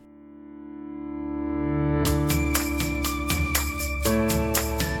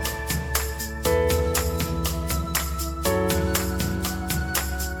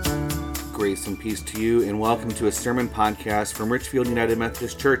peace to you, and welcome to a sermon podcast from Richfield United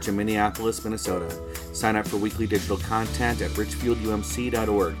Methodist Church in Minneapolis, Minnesota. Sign up for weekly digital content at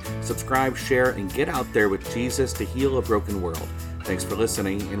richfieldumc.org. Subscribe, share, and get out there with Jesus to heal a broken world. Thanks for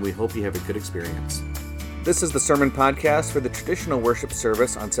listening, and we hope you have a good experience. This is the sermon podcast for the traditional worship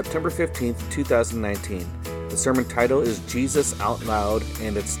service on September 15th, 2019. The sermon title is Jesus Out Loud,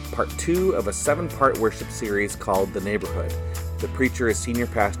 and it's part 2 of a 7-part worship series called The Neighborhood. The preacher is Senior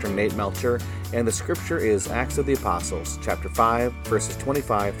Pastor Nate Melcher, and the scripture is Acts of the Apostles, chapter 5, verses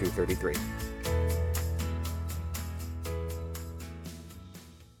 25 through 33.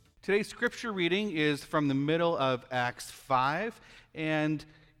 Today's scripture reading is from the middle of Acts 5, and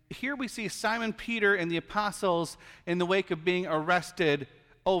here we see Simon Peter and the apostles in the wake of being arrested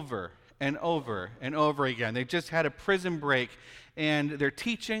over and over and over again. They just had a prison break, and they're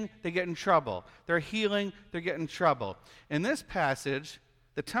teaching, they get in trouble. They're healing, they get in trouble. In this passage,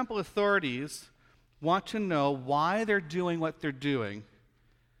 the temple authorities want to know why they're doing what they're doing,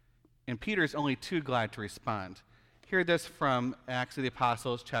 and Peter's only too glad to respond. Hear this from Acts of the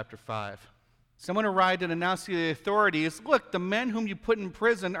Apostles, chapter 5. Someone arrived and announced to the authorities, "Look, the men whom you put in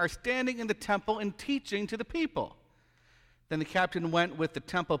prison are standing in the temple and teaching to the people." Then the captain went with the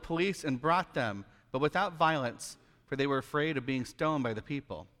temple police and brought them, but without violence, for they were afraid of being stoned by the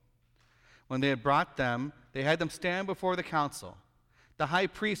people. When they had brought them, they had them stand before the council. The high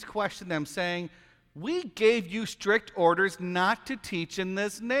priest questioned them, saying, "We gave you strict orders not to teach in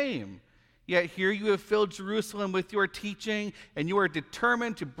this name. Yet here you have filled Jerusalem with your teaching, and you are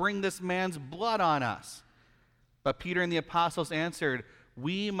determined to bring this man's blood on us." But Peter and the apostles answered,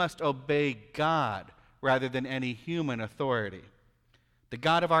 "We must obey God rather than any human authority. The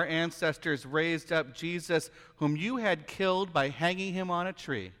God of our ancestors raised up Jesus, whom you had killed by hanging him on a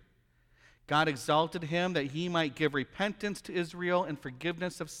tree. God exalted him that he might give repentance to Israel and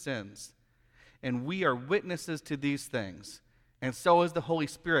forgiveness of sins. And we are witnesses to these things, and so is the Holy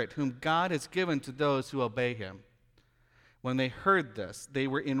Spirit, whom God has given to those who obey him." When they heard this, they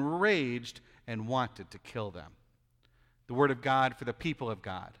were enraged and wanted to kill them. The word of God for the people of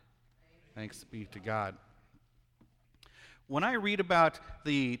God. Thanks be to God. When I read about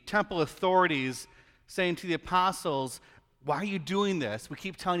the temple authorities saying to the apostles, "Why are you doing this? We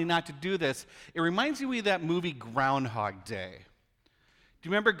keep telling you not to do this," it reminds me of that movie Groundhog Day. Do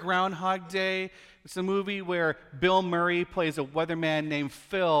you remember Groundhog Day? It's a movie where Bill Murray plays a weatherman named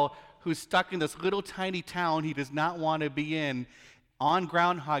Phil who's stuck in this little tiny town he does not want to be in on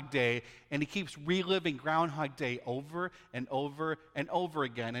Groundhog Day, and he keeps reliving Groundhog Day over and over and over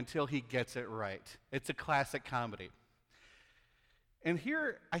again until he gets it right. It's a classic comedy. And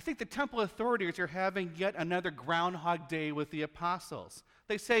here, I think the temple authorities are having yet another Groundhog Day with the apostles.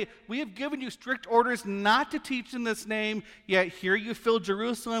 They say, "We have given you strict orders not to teach in this name, yet here you fill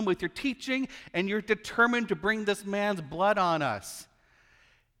Jerusalem with your teaching, and you're determined to bring this man's blood on us."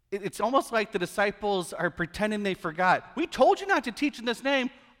 It's almost like the disciples are pretending they forgot. "We told you not to teach in this name."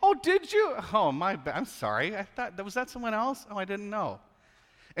 "Oh, did you? Oh, my bad. I'm sorry. I thought, was that someone else? Oh, I didn't know."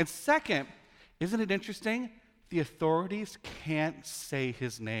 And second, isn't it interesting? The authorities can't say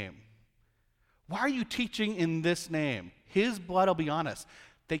his name. "Why are you teaching in this name? His blood will be on us."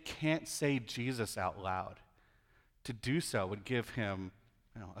 They can't say Jesus out loud. To do so would give him,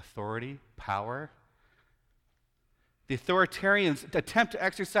 authority, power. The authoritarians attempt to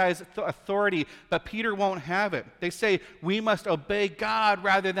exercise authority, but Peter won't have it. They say, "We must obey God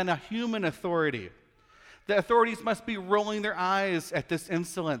rather than a human authority." The authorities must be rolling their eyes at this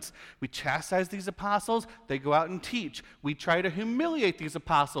insolence. "We chastise these apostles, they go out and teach. We try to humiliate these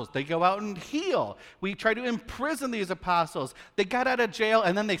apostles, they go out and heal. We try to imprison these apostles. They got out of jail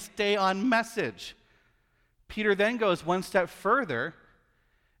and then they stay on message." Peter then goes one step further,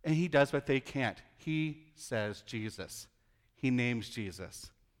 and he does what they can't. He says Jesus. He names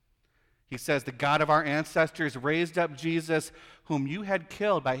Jesus. He says, "The God of our ancestors raised up Jesus, whom you had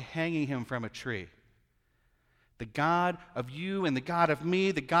killed by hanging him from a tree." The God of you and the God of me,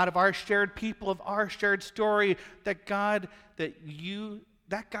 the God of our shared people, of our shared story, that God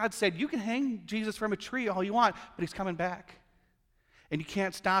said, "You can hang Jesus from a tree all you want, but he's coming back. And you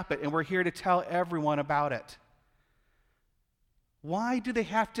can't stop it, and we're here to tell everyone about it." Why do they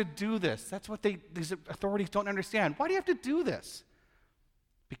have to do this? That's what these authorities don't understand. Why do you have to do this?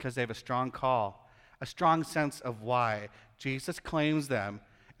 Because they have a strong call, a strong sense of why. Jesus claims them,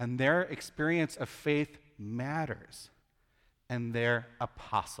 and their experience of faith matters, and they're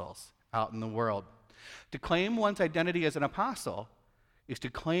apostles out in the world. To claim one's identity as an apostle is to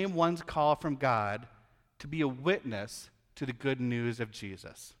claim one's call from God to be a witness to the good news of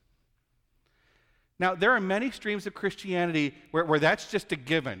Jesus. Now, there are many streams of Christianity where that's just a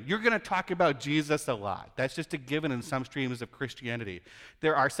given. You're going to talk about Jesus a lot. That's just a given in some streams of Christianity.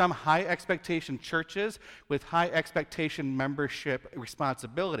 There are some high expectation churches with high expectation membership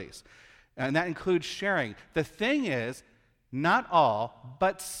responsibilities, and that includes sharing. The thing is, not all,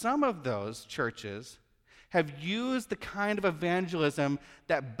 but some of those churches have used the kind of evangelism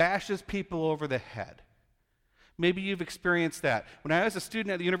that bashes people over the head. Maybe you've experienced that. When I was a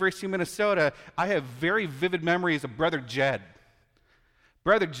student at the University of Minnesota, I have very vivid memories of Brother Jed.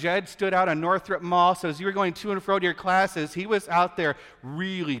 Brother Jed stood out on Northrop Mall, so as you were going to and fro to your classes, he was out there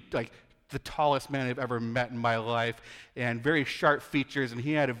really like the tallest man I've ever met in my life, and very sharp features, and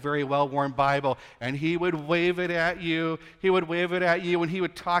he had a very well-worn Bible, and he would wave it at you. He would wave it at you, and he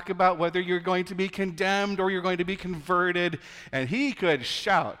would talk about whether you're going to be condemned or you're going to be converted, and he could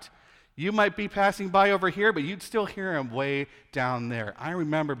shout. You might be passing by over here, but you'd still hear him way down there. I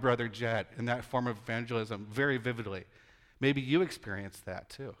remember Brother Jed in that form of evangelism very vividly. Maybe you experienced that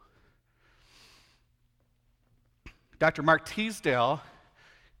too. Dr. Mark Teasdale,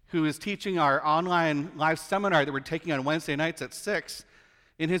 who is teaching our online live seminar that we're taking on Wednesday nights at 6,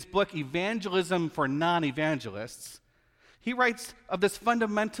 in his book, Evangelism for Non-Evangelists, he writes of this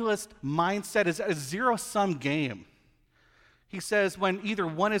fundamentalist mindset as a zero-sum game. He says when either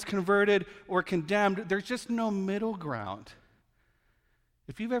one is converted or condemned, there's just no middle ground.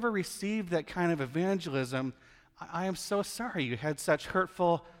 If you've ever received that kind of evangelism, I am so sorry you had such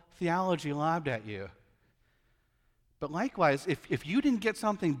hurtful theology lobbed at you. But likewise, if you didn't get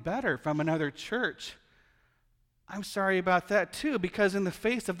something better from another church, I'm sorry about that too, because in the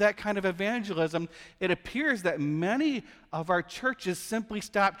face of that kind of evangelism, it appears that many of our churches simply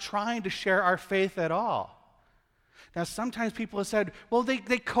stop trying to share our faith at all. Now, sometimes people have said, well, they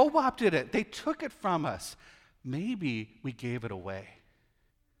co-opted it. They took it from us. Maybe we gave it away.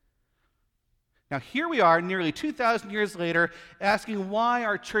 Now, here we are nearly 2,000 years later asking why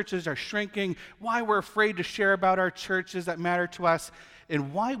our churches are shrinking, why we're afraid to share about our churches that matter to us,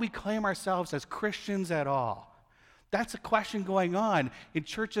 and why we claim ourselves as Christians at all. That's a question going on in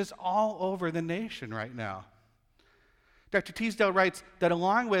churches all over the nation right now. Dr. Teasdale writes that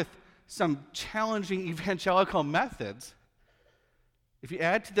along with some challenging evangelical methods, if you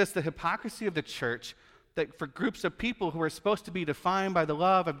add to this the hypocrisy of the church, that for groups of people who are supposed to be defined by the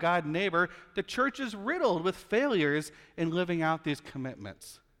love of God and neighbor, the church is riddled with failures in living out these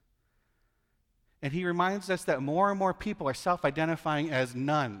commitments. And he reminds us that more and more people are self-identifying as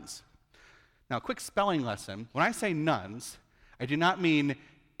nuns. Now, a quick spelling lesson. When I say nuns, I do not mean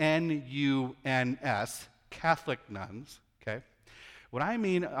N-U-N-S, Catholic nuns, okay? What I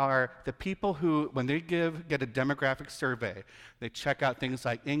mean are the people who, when they get a demographic survey, they check out things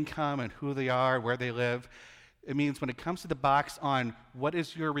like income and who they are, where they live. It means when it comes to the box on what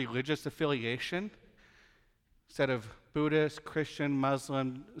is your religious affiliation, instead of Buddhist, Christian,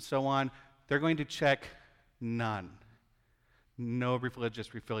 Muslim, so on, they're going to check none. No religious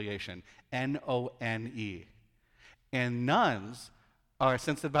affiliation, N-O-N-E. And nuns are,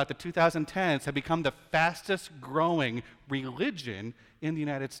 since about the 2010s, have become the fastest growing religion in the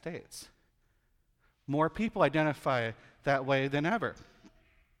United States. More people identify that way than ever.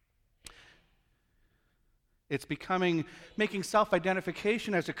 It's making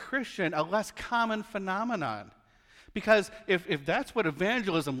self-identification as a Christian a less common phenomenon. Because if that's what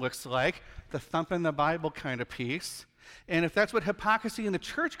evangelism looks like, the thump in the Bible kind of piece, and if that's what hypocrisy in the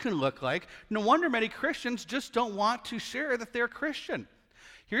church can look like, no wonder many Christians just don't want to share that they're Christian.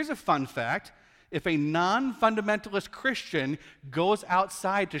 Here's a fun fact. If a non-fundamentalist Christian goes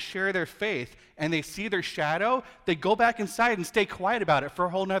outside to share their faith and they see their shadow, they go back inside and stay quiet about it for a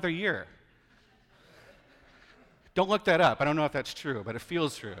whole nother year. Don't look that up. I don't know if that's true, but it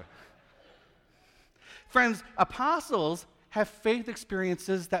feels true. Friends, apostles have faith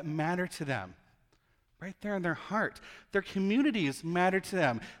experiences that matter to them. Right there in their heart. Their communities matter to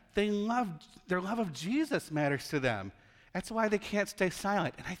them. Their love of Jesus matters to them. That's why they can't stay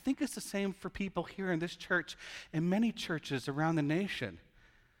silent. And I think it's the same for people here in this church and many churches around the nation.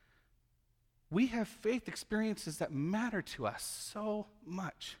 We have faith experiences that matter to us so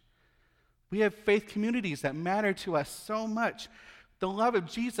much. We have faith communities that matter to us so much. The love of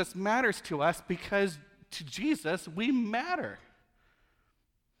Jesus matters to us because to Jesus we matter.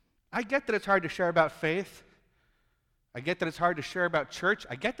 I get that it's hard to share about faith. I get that it's hard to share about church.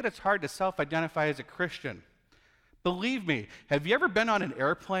 I get that it's hard to self-identify as a Christian. Believe me, have you ever been on an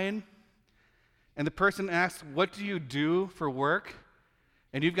airplane and the person asks, what do you do for work?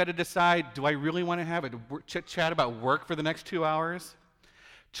 And you've got to decide, do I really want to have a chit-chat about work for the next 2 hours?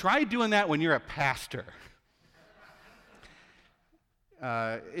 Try doing that when you're a pastor.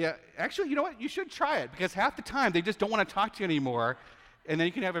 Yeah, actually, you know what? You should try it, because half the time they just don't want to talk to you anymore, and then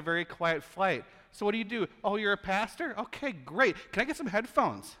you can have a very quiet flight. So what do? Oh, you're a pastor? Okay, great. Can I get some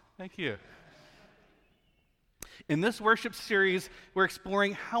headphones? Thank you. In this worship series, we're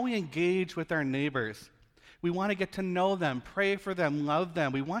exploring how we engage with our neighbors. We want to get to know them, pray for them, love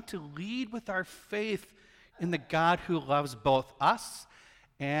them. We want to lead with our faith in the God who loves both us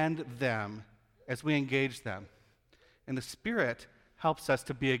and them as we engage them. And the Spirit helps us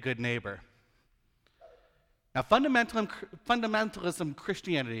to be a good neighbor. Now, fundamentalism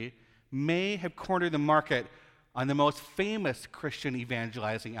Christianity may have cornered the market on the most famous Christian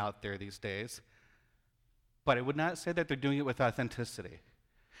evangelizing out there these days, but I would not say that they're doing it with authenticity.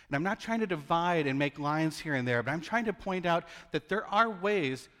 And I'm not trying to divide and make lines here and there, but I'm trying to point out that there are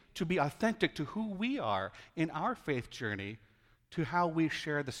ways to be authentic to who we are in our faith journey, to how we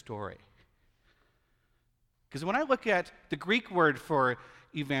share the story. Because when I look at the Greek word for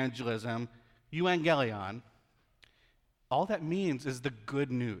evangelism, euangelion, all that means is the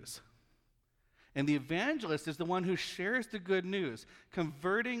good news. And the evangelist is the one who shares the good news.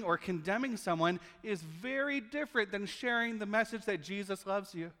 Converting or condemning someone is very different than sharing the message that Jesus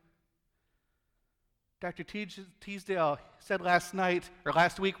loves you. Dr. Teasdale said last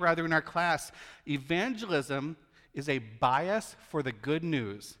week in our class, evangelism is a bias for the good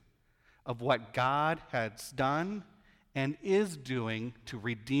news of what God has done and is doing to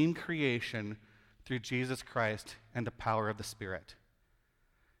redeem creation through Jesus Christ and the power of the Spirit.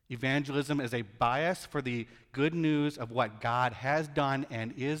 Evangelism is a bias for the good news of what God has done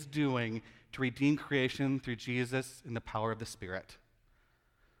and is doing to redeem creation through Jesus and the power of the Spirit.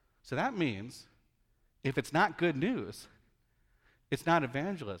 So that means if it's not good news, it's not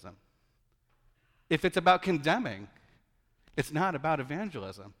evangelism. If it's about condemning, it's not about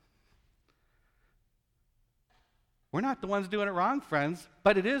evangelism. We're not the ones doing it wrong, friends,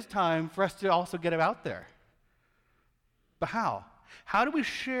 but it is time for us to also get it out there. But how? How do we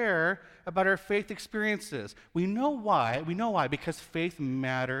share about our faith experiences? We know why. We know why, because faith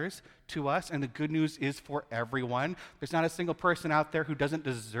matters to us, and the good news is for everyone. There's not a single person out there who doesn't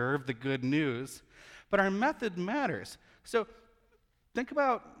deserve the good news. But our method matters. So think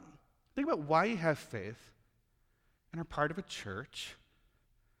about why you have faith and are part of a church,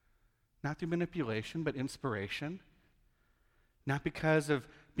 not through manipulation, but inspiration, not because of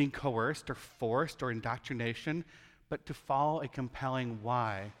being coerced or forced or indoctrination, but to follow a compelling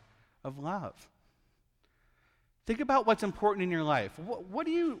why of love. Think about what's important in your life. What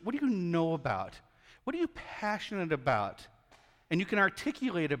do you know about? What are you passionate about? And you can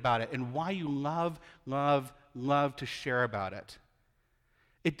articulate about it and why you love to share about it.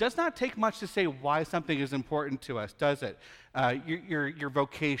 It does not take much to say why something is important to us, does it? Your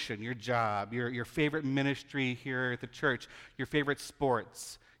vocation, your job, your favorite ministry here at the church, your favorite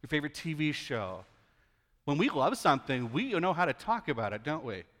sports, your favorite TV show. When we love something, we know how to talk about it, don't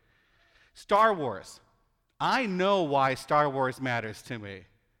we? Star Wars. I know why Star Wars matters to me.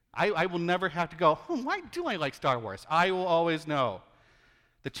 I will never have to go, why do I like Star Wars? I will always know.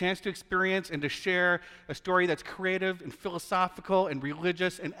 The chance to experience and to share a story that's creative and philosophical and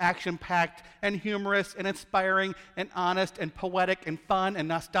religious and action-packed and humorous and inspiring and honest and poetic and fun and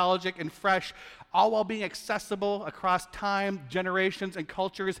nostalgic and fresh, all while being accessible across time, generations, and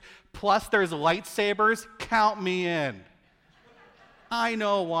cultures. Plus there's lightsabers. Count me in. I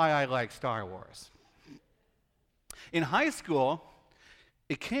know why I like Star Wars. In high school,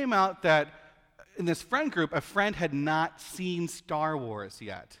 it came out that in this friend group, a friend had not seen Star Wars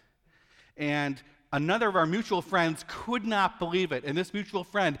yet. And another of our mutual friends could not believe it. And this mutual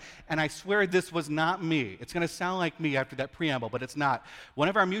friend, and I swear this was not me. It's going to sound like me after that preamble, but it's not. One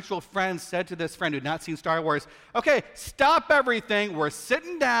of our mutual friends said to this friend who had not seen Star Wars, okay, stop everything. We're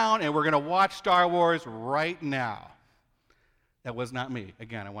sitting down and we're going to watch Star Wars right now. That was not me.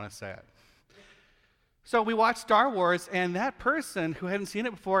 Again, I want to say it. So we watched Star Wars, and that person who hadn't seen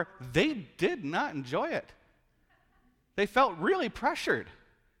it before, they did not enjoy it. They felt really pressured.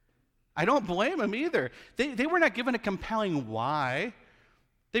 I don't blame them either. They were not given a compelling why.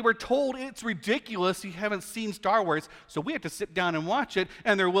 They were told it's ridiculous you haven't seen Star Wars, so we have to sit down and watch it,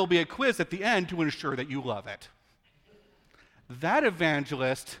 and there will be a quiz at the end to ensure that you love it. That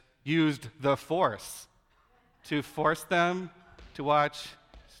evangelist used the Force to force them to watch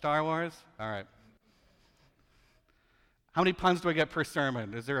Star Wars. All right. How many puns do I get per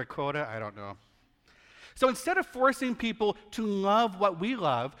sermon? Is there a quota? I don't know. So instead of forcing people to love what we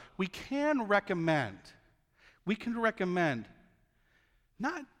love, we can recommend. We can recommend.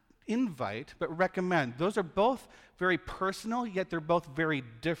 Not invite, but recommend. Those are both very personal, yet they're both very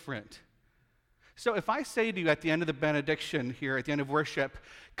different. So if I say to you at the end of the benediction here, at the end of worship,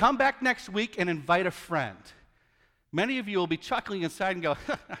 come back next week and invite a friend, many of you will be chuckling inside and go,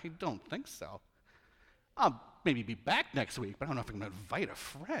 I don't think so. I'll maybe be back next week, but I don't know if I'm going to invite a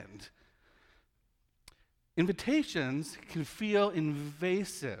friend. Invitations can feel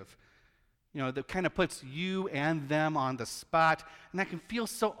invasive. That kind of puts you and them on the spot, and that can feel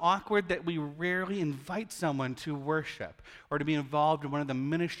so awkward that we rarely invite someone to worship or to be involved in one of the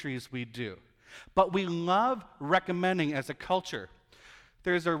ministries we do. But we love recommending as a culture.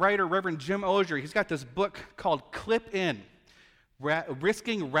 There's a writer, Reverend Jim Osier. He's got this book called Clip In,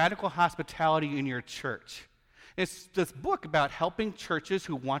 Risking Radical Hospitality in Your Church. It's this book about helping churches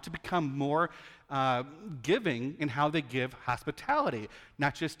who want to become more giving in how they give hospitality,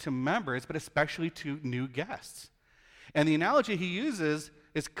 not just to members, but especially to new guests. And the analogy he uses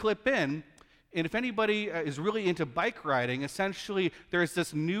is clip in. And if anybody is really into bike riding, essentially there's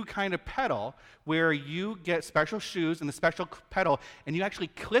this new kind of pedal where you get special shoes and the special pedal, and you actually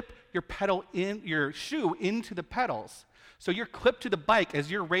clip your shoe into the pedals. So you're clipped to the bike as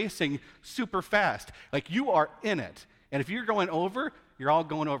you're racing super fast, like you are in it. And if you're going over, you're all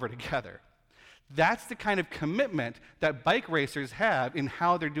going over together. That's the kind of commitment that bike racers have in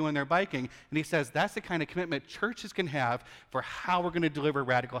how they're doing their biking. And he says that's the kind of commitment churches can have for how we're going to deliver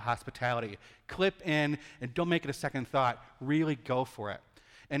radical hospitality. Clip in and don't make it a second thought. Really go for it.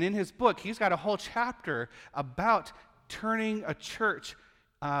 And in his book, he's got a whole chapter about turning a church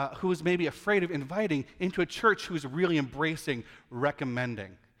who is maybe afraid of inviting into a church who is really embracing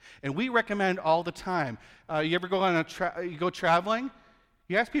recommending. And we recommend all the time. You ever go on you go traveling?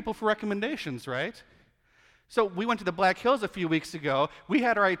 You ask people for recommendations, right? So we went to the Black Hills a few weeks ago. We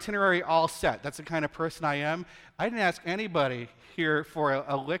had our itinerary all set. That's the kind of person I am. I didn't ask anybody here for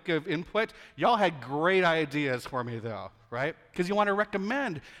a lick of input. Y'all had great ideas for me, though, right? Because you want to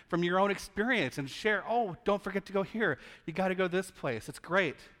recommend from your own experience and share, oh, don't forget to go here. You got to go this place. It's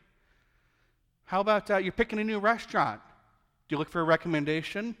great. How about you're picking a new restaurant? Do you look for a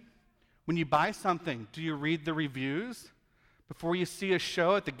recommendation? When you buy something, do you read the reviews? Before you see a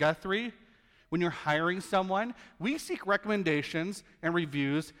show at the Guthrie, when you're hiring someone, we seek recommendations and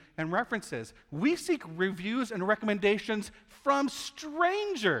reviews and references. We seek reviews and recommendations from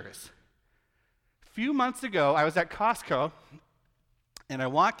strangers. A few months ago, I was at Costco, and I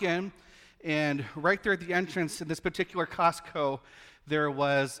walk in, and right there at the entrance in this particular Costco, there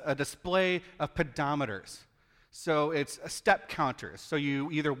was a display of pedometers. So it's a step counters. So you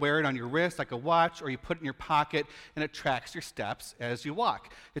either wear it on your wrist like a watch, or you put it in your pocket, and it tracks your steps as you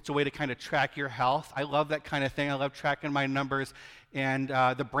walk. It's a way to kind of track your health. I love that kind of thing. I love tracking my numbers. And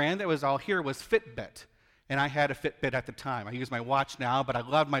the brand that was all here was Fitbit. And I had a Fitbit at the time. I use my watch now, but I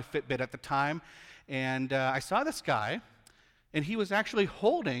loved my Fitbit at the time. And I saw this guy, and he was actually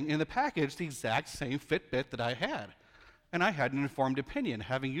holding in the package the exact same Fitbit that I had. And I had an informed opinion,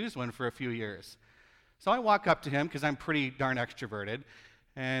 having used one for a few years. So I walk up to him, because I'm pretty darn extroverted,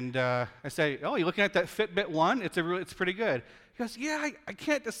 and I say, oh, you looking at that Fitbit one? It's pretty good. He goes, yeah, I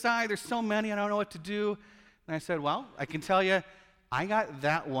can't decide. There's so many. I don't know what to do. And I said, well, I can tell you, I got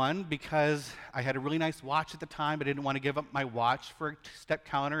that one because I had a really nice watch at the time. I didn't want to give up my watch for a step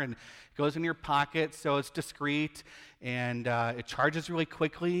counter, and it goes in your pocket, so it's discreet, and it charges really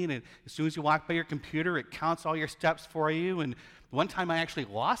quickly, and as soon as you walk by your computer, it counts all your steps for you. And one time I actually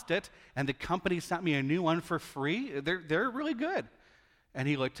lost it, and the company sent me a new one for free. They're really good. And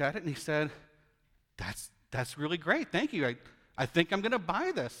he looked at it, and he said, that's really great. Thank you. I think I'm going to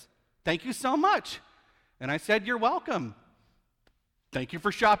buy this. Thank you so much. And I said, you're welcome. Thank you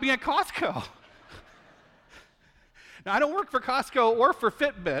for shopping at Costco. Now, I don't work for Costco or for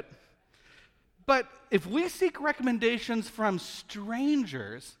Fitbit, but if we seek recommendations from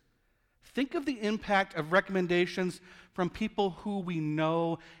strangers, think of the impact of recommendations from people who we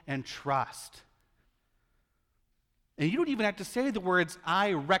know and trust. And you don't even have to say the words,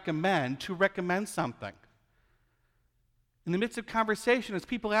 I recommend, to recommend something. In the midst of conversation, as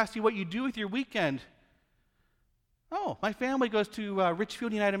people ask you what you do with your weekend, oh, my family goes to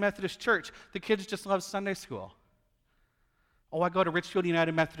Richfield United Methodist Church. The kids just love Sunday school. Oh, I go to Richfield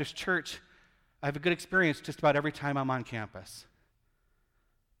United Methodist Church. I have a good experience just about every time I'm on campus.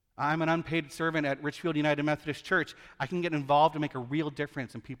 I'm an unpaid servant at Richfield United Methodist Church. I can get involved and make a real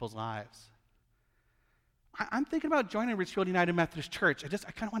difference in people's lives. I'm thinking about joining Richfield United Methodist Church. I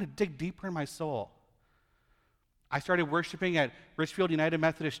kind of want to dig deeper in my soul. I started worshiping at Richfield United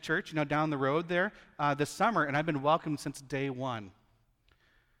Methodist Church, down the road there this summer, and I've been welcomed since day one.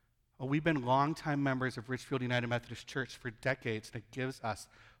 Well, we've been longtime members of Richfield United Methodist Church for decades, and it gives us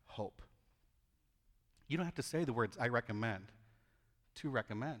hope. You don't have to say the words, I recommend, to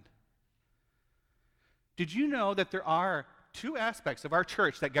recommend. Did you know that there are two aspects of our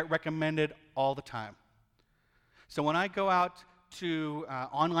church that get recommended all the time? So when I go out to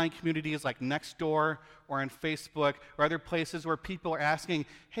online communities like Nextdoor or on Facebook or other places where people are asking,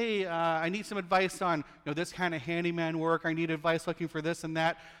 hey, I need some advice on this kind of handyman work, I need advice looking for this and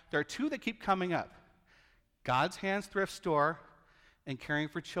that, there are two that keep coming up: God's Hands Thrift Store and Caring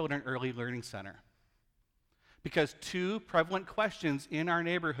for Children Early Learning Center. Because two prevalent questions in our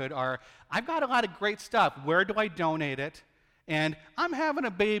neighborhood are, I've got a lot of great stuff, where do I donate it? And I'm having a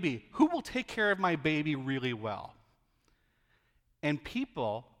baby, who will take care of my baby really well? And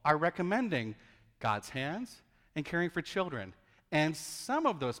people are recommending God's Hands and Caring for Children. And some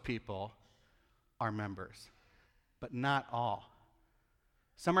of those people are members, but not all.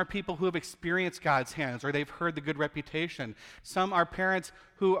 Some are people who have experienced God's Hands, or they've heard the good reputation. Some are parents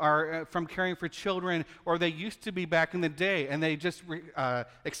who are from Caring for Children, or they used to be back in the day, and they just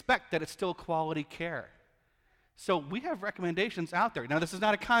expect that it's still quality care. So we have recommendations out there. Now, this is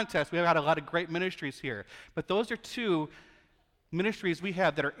not a contest. We've got a lot of great ministries here. But those are two ministries we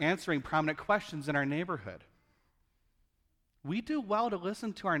have that are answering prominent questions in our neighborhood. We do well to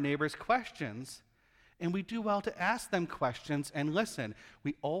listen to our neighbors' questions, and we do well to ask them questions and listen.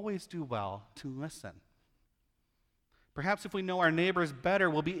 We always do well to listen. Perhaps if we know our neighbors better,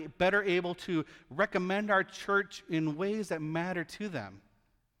 we'll be better able to recommend our church in ways that matter to them.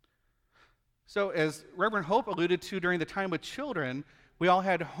 So as Reverend Hope alluded to during the time with children, we all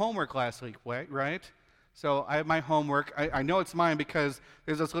had homework last week, right? So I have my homework. I know it's mine because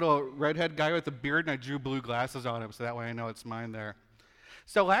there's this little redhead guy with a beard, and I drew blue glasses on him, so that way I know it's mine there.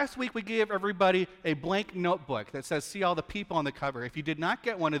 So last week we gave everybody a blank notebook that says, see all the people on the cover. If you did not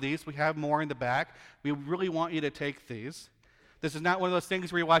get one of these, we have more in the back. We really want you to take these. This is not one of those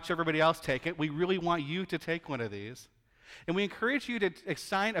things where you watch everybody else take it. We really want you to take one of these. And we encourage you to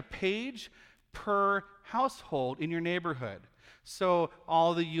assign a page per household in your neighborhood. So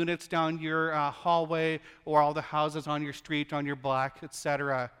all the units down your hallway, or all the houses on your street, on your block,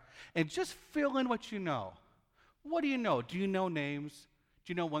 etc. And just fill in what you know. What do you know? Do you know names?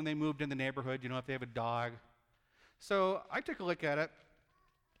 Do you know when they moved in the neighborhood? Do you know if they have a dog? So I took a look at it,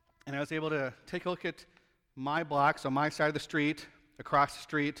 and I was able to take a look at my block, so my side of the street, across the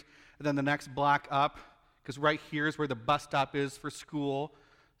street, and then the next block up, because right here is where the bus stop is for school.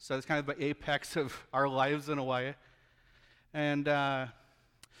 So it's kind of the apex of our lives in a way. And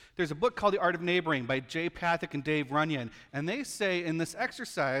there's a book called The Art of Neighboring by Jay Pathak and Dave Runyon. And they say in this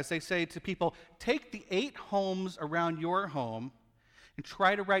exercise, they say to people, take the 8 homes around your home and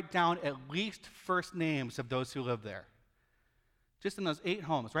try to write down at least first names of those who live there. Just in those 8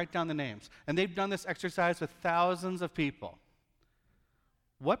 homes, write down the names. And they've done this exercise with thousands of people.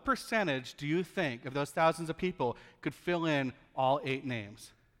 What percentage do you think of those thousands of people could fill in all 8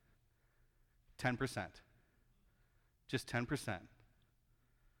 names? 10%. Just 10%.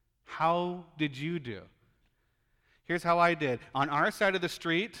 How did you do? Here's how I did. On our side of the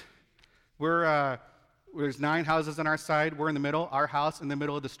street, there's 9 houses on our side. We're in the middle. Our house in the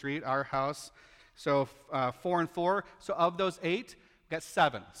middle of the street, our house. So 4 and 4. So of those 8, we got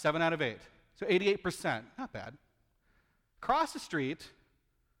 7. 7 out of 8. So 88%. Not bad. Across the street,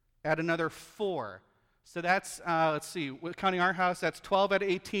 add another 4. So that's, let's see, counting our house, that's 12 out of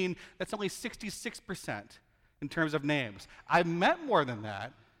 18. That's only 66% in terms of names. I've met more than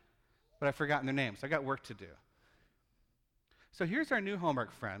that, but I've forgotten their names. I got work to do. So here's our new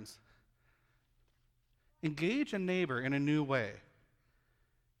homework, friends. Engage a neighbor in a new way.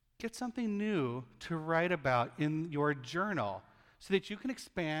 Get something new to write about in your journal so that you can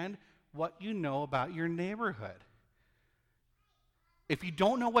expand what you know about your neighborhood. If you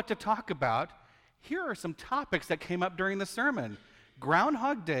don't know what to talk about, here are some topics that came up during the sermon.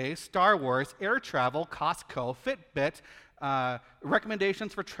 Groundhog Day, Star Wars, air travel, Costco, Fitbit,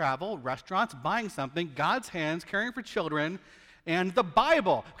 recommendations for travel, restaurants, buying something, God's Hands, Caring for Children, and the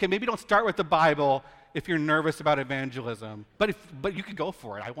Bible. Okay, maybe don't start with the Bible if you're nervous about evangelism, but you can go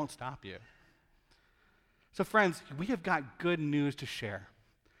for it. I won't stop you. So friends, we have got good news to share.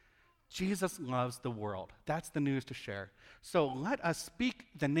 Jesus loves the world. That's the news to share. So let us speak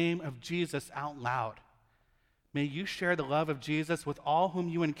the name of Jesus out loud. May you share the love of Jesus with all whom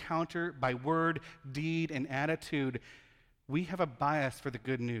you encounter by word, deed, and attitude. We have a bias for the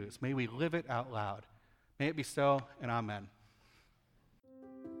good news. May we live it out loud. May it be so, and amen.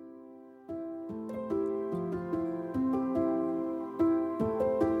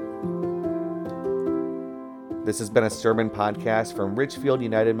 This has been a sermon podcast from Richfield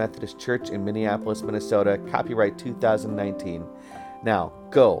United Methodist Church in Minneapolis, Minnesota, copyright 2019. Now,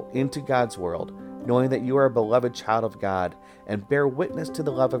 go into God's world, knowing that you are a beloved child of God, and bear witness to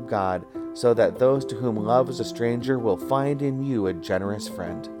the love of God, so that those to whom love is a stranger will find in you a generous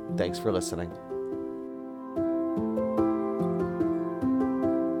friend. Thanks for listening.